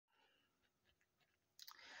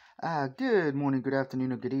Good morning, good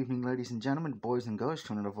afternoon, or good evening, ladies and gentlemen, boys and girls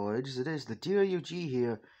to another voyage. It is the DOUG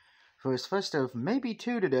here for his first of maybe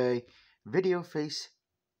two today face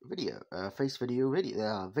video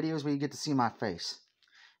videos where you get to see my face.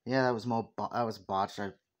 Yeah, that was botched.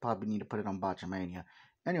 I probably need to put it on Botchamania.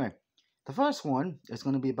 Anyway, the first one is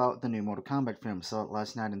going to be about the new Mortal Kombat film. Saw it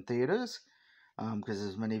last night in theaters. Because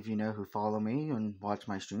as many of you know who follow me and watch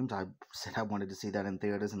my streams, I said I wanted to see that in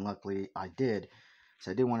theaters, and luckily I did. So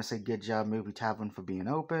I do want to say good job, Movie Tavern, for being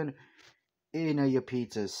open. You know your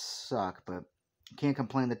pizzas suck, but you can't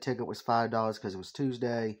complain. The ticket was $5 because it was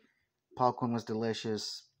Tuesday. Popcorn was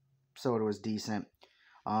delicious. Soda was decent.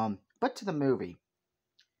 But to the movie.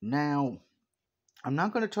 Now, I'm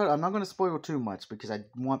not gonna spoil too much because I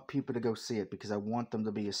want people to go see it because I want them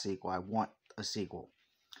to be a sequel. I want a sequel.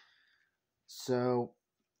 So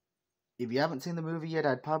if you haven't seen the movie yet,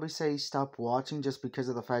 I'd probably say stop watching just because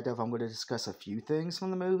of the fact that I'm going to discuss a few things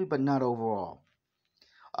from the movie, but not overall.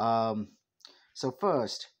 Um, so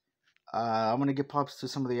first, I'm going to give props to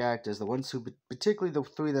some of the actors, the ones who, particularly the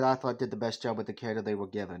three that I thought did the best job with the character they were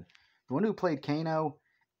given. The one who played Kano,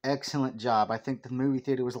 excellent job. I think the movie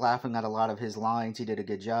theater was laughing at a lot of his lines. He did a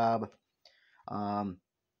good job. So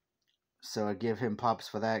I give him props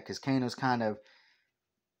for that because Kano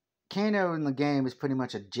in the game is pretty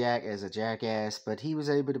much a jackass, but he was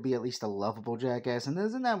able to be at least a lovable jackass, and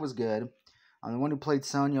that was good. The one who played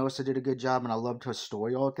Sonya also did a good job, and I loved her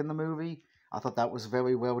story arc in the movie. I thought that was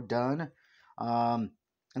very well done. And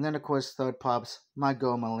then, of course, third props, my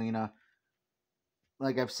girl Melina.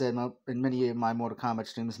 Like I've said in many of my Mortal Kombat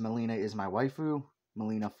streams, Melina is my waifu.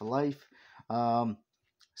 Melina for life.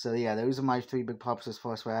 So yeah, those are my three big props as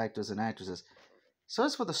far as for actors and actresses. So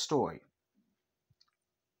as for the story,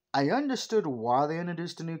 I understood why they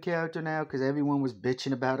introduced a new character now because everyone was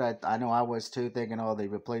bitching about it. I know I was too, thinking, oh, they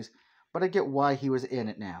replaced. But I get why he was in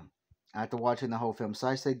it now after watching the whole film. So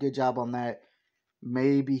I say good job on that.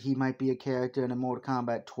 Maybe he might be a character in a Mortal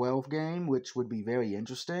Kombat 12 game, which would be very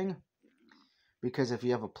interesting. Because if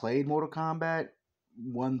you ever played Mortal Kombat,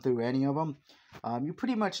 1 through any of them, you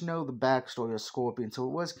pretty much know the backstory of Scorpion. So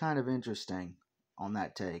it was kind of interesting on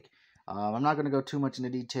that take. I'm not going to go too much into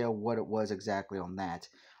detail what it was exactly on that.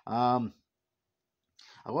 I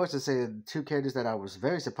will also say the two characters that I was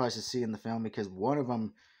very surprised to see in the film because one of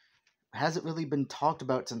them hasn't really been talked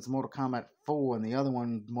about since Mortal Kombat 4 and the other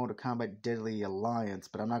one, Mortal Kombat Deadly Alliance,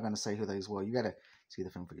 but I'm not going to say who they were. You got to see the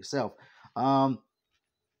film for yourself. I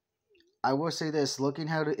will say this, looking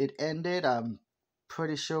how it ended, I'm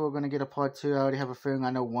pretty sure we're going to get a part 2. I already have a feeling I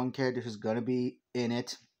know one character who's going to be in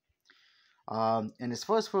it. And as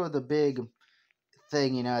far as for the big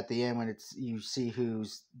thing, at the end when you see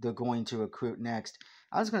who's they're going to recruit next.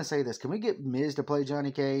 I was going to say this. Can we get Miz to play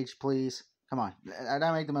Johnny Cage, please? Come on.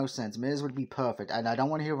 That make the most sense. Miz would be perfect. And I don't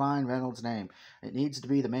want to hear Ryan Reynolds' name. It needs to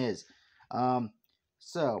be the Miz.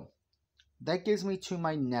 So, that gives me to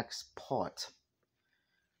my next part.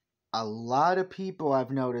 A lot of people I've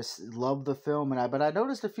noticed love the film, but I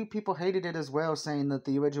noticed a few people hated it as well, saying that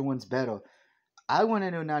the original one's better. I went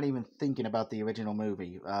into not even thinking about the original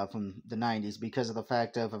movie from the 90s because of the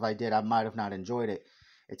fact of if I did, I might have not enjoyed it.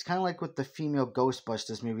 It's kind of like with the female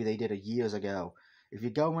Ghostbusters movie they did years ago. If you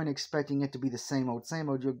go in expecting it to be the same old,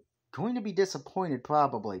 you're going to be disappointed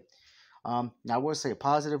probably. Now, I will say a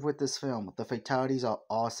positive with this film. The fatalities are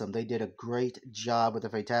awesome. They did a great job with the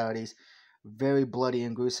fatalities. Very bloody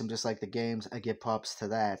and gruesome, just like the games. I give props to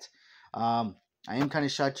that. I am kind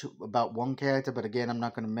of shy about one character, but again, I'm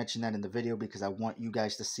not going to mention that in the video because I want you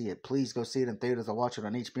guys to see it. Please go see it in theaters or watch it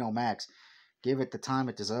on HBO Max. Give it the time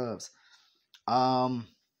it deserves. Now,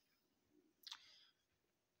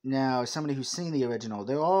 somebody who's seen the original,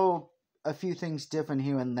 there are all a few things different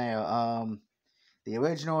here and there. The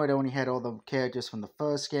original, it only had all the characters from the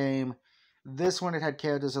first game. This one, it had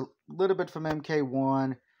characters a little bit from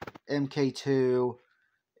MK1, MK2,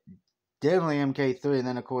 definitely MK3, and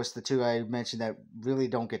then of course the two I mentioned that really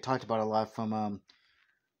don't get talked about a lot from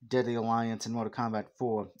Deadly Alliance and Mortal Kombat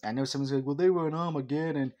 4. I know someone's like, well, they were in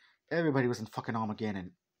Armageddon. Everybody was in fucking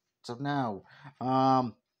Armageddon. So no.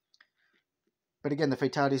 But again, the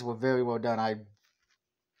fatalities were very well done.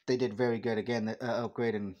 They did very good. Again, the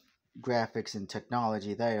upgrade in graphics and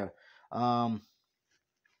technology there. And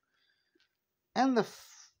the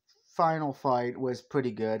final fight was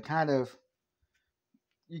pretty good.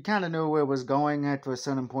 You kind of knew where it was going at to a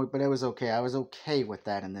certain point, but it was okay. I was okay with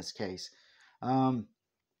that in this case. So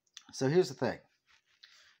here's the thing.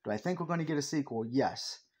 Do I think we're going to get a sequel?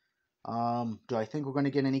 Yes. Do I think we're going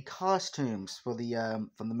to get any costumes for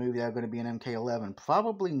from the movie that are going to be in MK11?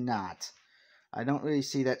 Probably not. I don't really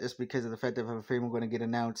see that just because of the fact that I'm afraid we're going to get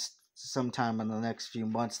announced sometime in the next few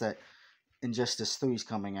months that Injustice 3 is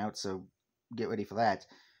coming out, so get ready for that.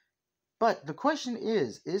 But the question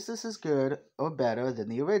is this as good or better than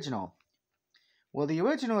the original? Well, the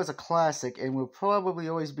original is a classic and will probably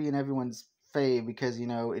always be in everyone's fave because,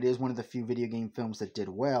 it is one of the few video game films that did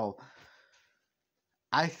well.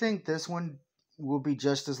 I think this one will be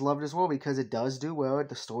just as loved as well because it does do well.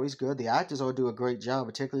 The story's good. The actors all do a great job,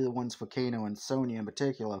 particularly the ones for Kano and Sonya in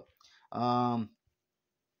particular.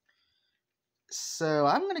 So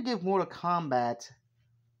I'm going to give Mortal Kombat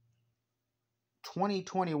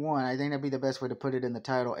 2021, I think that'd be the best way to put it in the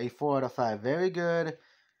title, a 4 out of 5. Very good.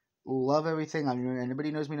 Love everything. I mean,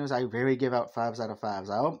 anybody knows me knows I rarely give out 5s out of 5s.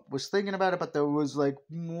 I was thinking about it, but there was like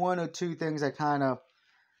 1 or 2 things that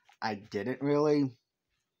I didn't really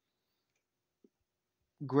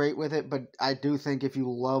great with it, but I do think if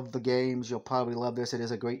you love the games, you'll probably love this. It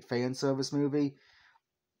is a great fan service movie.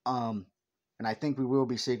 And I think we will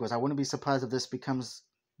be sequels. I wouldn't be surprised if this becomes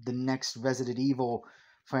the next Resident Evil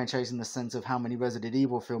franchise in the sense of how many Resident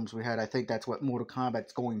Evil films we had. I think that's what Mortal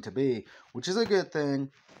Kombat's going to be, which is a good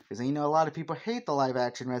thing, because a lot of people hate the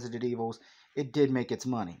live-action Resident Evils. It did make its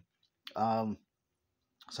money. So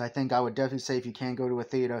I think I would definitely say if you can go to a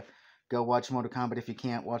theater, go watch Mortal Kombat. If you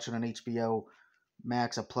can't, watch it on HBO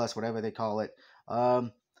Max or Plus, whatever they call it.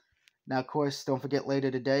 Now, of course, don't forget later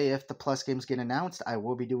today, if the Plus games get announced, I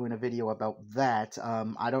will be doing a video about that.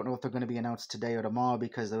 I don't know if they're going to be announced today or tomorrow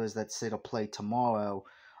because there is that State of Play tomorrow,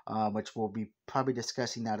 which we'll be probably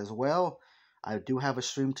discussing that as well. I do have a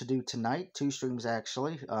stream to do tonight, 2 streams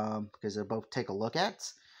actually, because they're both take a look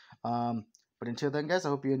at. But until then, guys, I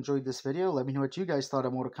hope you enjoyed this video. Let me know what you guys thought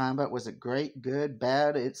of Mortal Kombat. Was it great, good,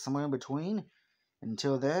 bad? It's somewhere in between.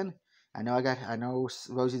 Until then, I know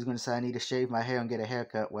Rosie's going to say I need to shave my hair and get a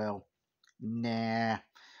haircut. Well, nah.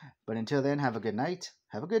 But until then, have a good night,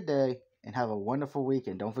 have a good day, and have a wonderful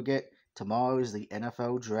weekend. Don't forget, tomorrow is the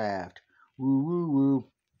NFL Draft. Woo, woo, woo.